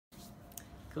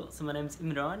Cool. So my name is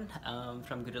Imraan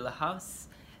from Guerilla House.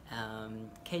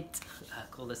 Kate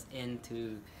called us in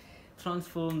to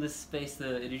transform this space.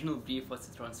 The original brief was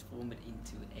to transform it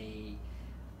into an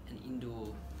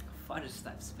indoor forest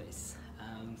type space.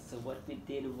 So what we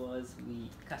did was we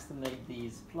custom made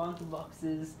these planter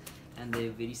boxes, and they're a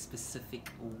very specific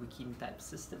wicking type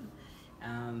system. I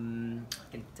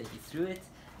can take you through it.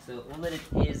 So all that it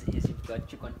is you've got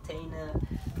your container.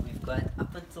 We've got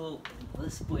up until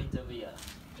this point over here,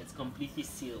 it's completely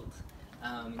sealed.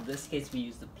 In this case we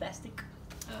use the plastic,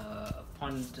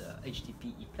 pond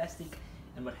HDPE plastic,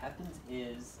 and what happens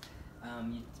is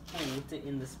you pour water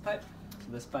in this pipe.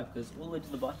 So this pipe goes all the way to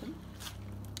the bottom.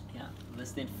 Yeah,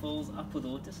 this then fills up with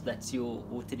water, so that's your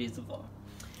water reservoir.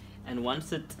 And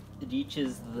once it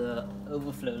reaches the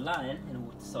overflow line and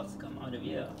water starts to come out of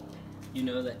here, you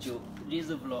know that your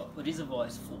reservoir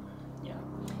is full. Yeah.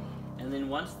 And then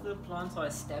once the plants are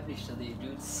established, so their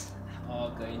roots are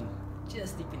going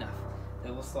just deep enough,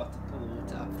 they will start to pull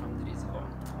water up from the reservoir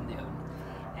on their own.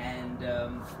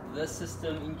 And this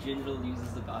system in general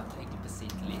uses about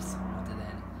 80% less water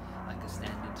than like a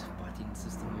standard potting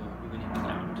system or even in the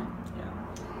ground.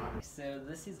 Yeah. So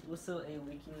this is also a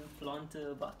wicking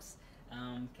planter box.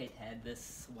 Kate had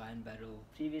this wine barrel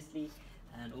previously,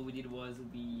 and all we did was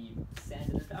we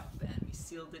sanded it up and we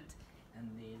sealed it, and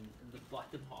then the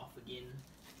bottom half again,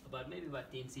 maybe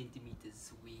about 10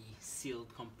 centimeters, we sealed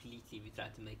completely. We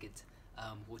tried to make it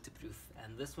waterproof.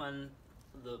 And this one,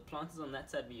 the planters on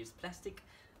that side we used plastic.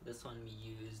 This one we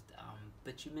used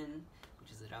bitumen,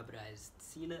 which is a rubberized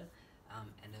sealer,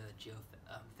 and a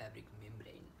geofabric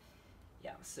membrane.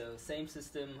 Yeah, so same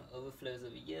system, overflows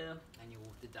over here, and you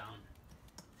water down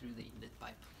through the inlet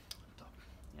pipe on top.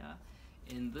 Yeah.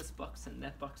 In this box and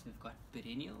that box we've got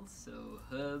perennials, so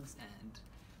herbs and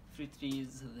fruit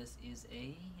trees. This is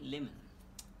a lemon.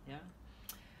 Yeah.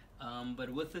 But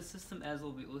with the system as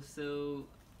well, we also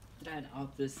tried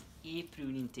out this air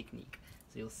pruning technique.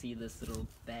 So you'll see this little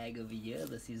bag over here.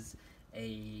 This is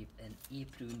an air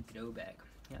prune grow bag.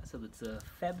 Yeah, so it's a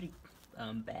fabric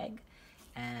bag,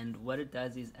 and what it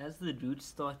does is as the roots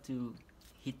start to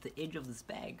hit the edge of this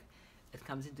bag, it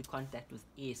comes into contact with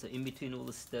air. So in between all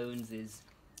the stones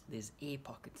there's air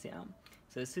pockets. Yeah.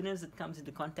 So as soon as it comes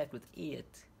into contact with air,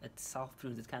 it self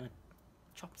prunes. It kind of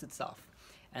chops itself,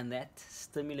 and that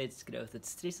stimulates growth. It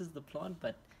stresses the plant,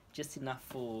 but just enough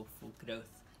for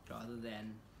growth rather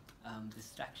than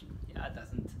distraction. Yeah, it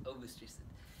doesn't overstress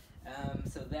it.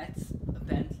 So that's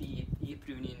apparently air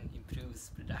pruning improves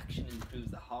production, improves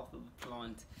the health of the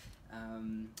plant,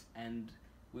 and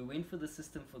we went for the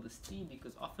system for this tree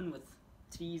because often with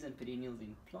trees and perennials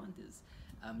in planters,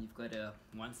 you've got to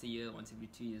once a year, once every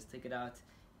 2 years, take it out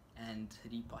and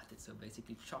repot it. So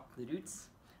basically chop the roots,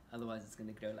 otherwise it's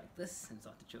going to grow like this and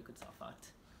start to choke itself out.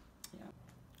 Yeah.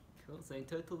 Cool. So in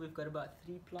total we've got about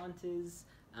 3 planters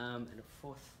and a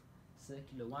 4th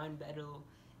circular wine barrel,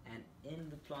 and in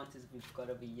the planters we've got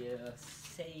over here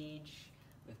sage,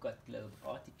 we've got globe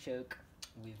artichoke,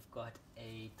 we've got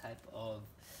a type of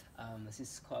this is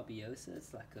scabiosa.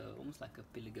 It's like almost like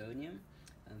a pelargonium,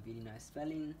 very nice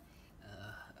smelling,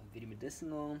 very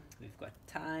medicinal. We've got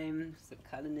thyme, so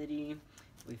culinary.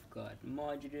 We've got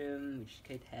marjoram, which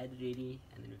Kate had already,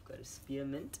 and then we've got a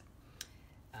spearmint,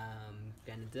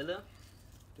 granadilla,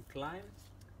 to climb,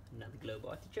 another globe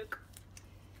artichoke.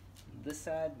 On this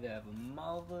side we have a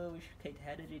malva, which Kate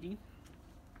had already.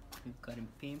 We've got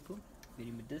impempo,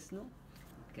 very medicinal.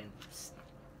 It can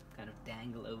kind of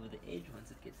dangle over the edge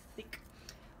once it gets thick.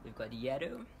 We've got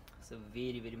yarrow, so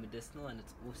very medicinal, and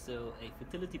it's also a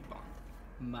fertility plant.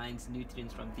 Mines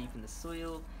nutrients from deep in the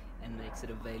soil and makes it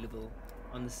available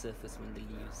on the surface when the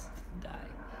leaves die.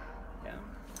 Yeah,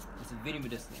 it's very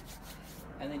medicinal.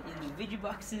 And then in the veggie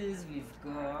boxes we've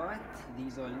got,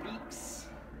 these are leeks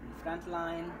in the front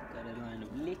line. We've got a line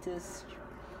of lettuce,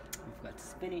 we've got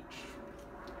spinach,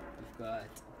 we've got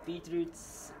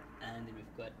beetroots, and then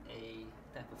we've got a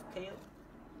type of kale,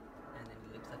 and then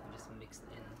it looks like we just mixed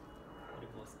in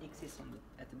whatever was excess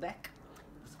at the back.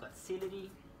 It's got celery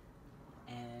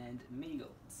and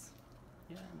marigolds.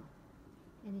 Yeah.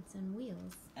 And it's on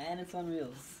wheels. And it's on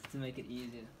wheels to make it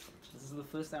easier. This is the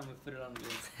first time we've put it on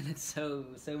wheels, and it's so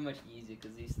much easier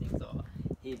because these things are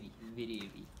heavy, very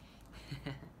heavy.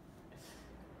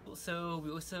 So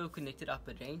we also connected up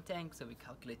a rain tank, so we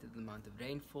calculated the amount of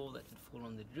rainfall that would fall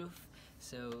on the roof.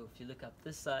 So if you look up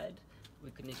this side,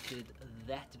 we connected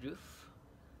that roof,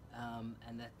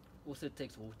 and that also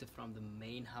takes water from the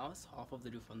main house, half of the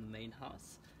roof on the main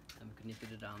house, and we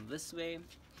connected it down this way.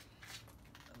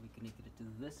 We connected it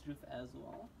to this roof as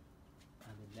well,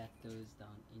 and then that goes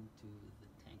down into the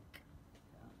tank.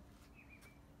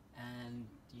 Yeah. And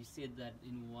you said that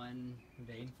in one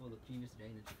rainfall, the previous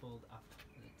rain, it filled up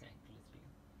the tank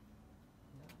literally.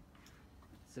 Yeah.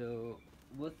 So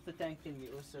with the tank, then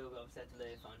we also obviously had to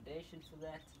lay a foundation for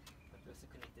that, but we also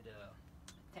connected a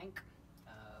tank,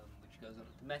 which goes on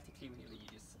automatically whenever you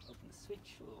just open the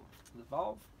switch or the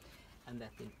valve, and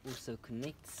that then also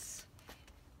connects.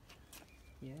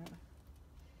 Yeah.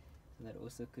 And that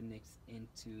also connects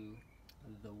into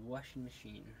the washing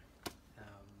machine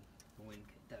when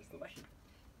it does the washing.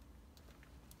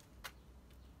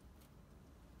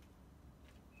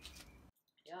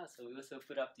 Yeah, so we also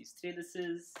put up these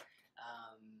trellises,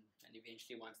 and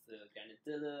eventually once the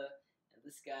granadilla and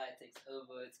this guy takes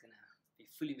over, it's gonna be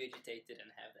fully vegetated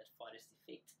and have that forest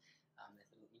effect,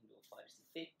 that little indoor forest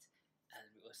effect. And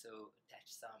we also attach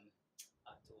some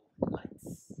outdoor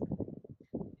lights,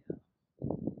 yeah,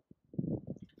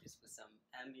 just for some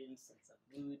ambience and some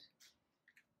mood.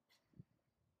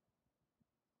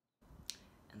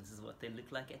 And this is what they look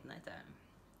like at night time.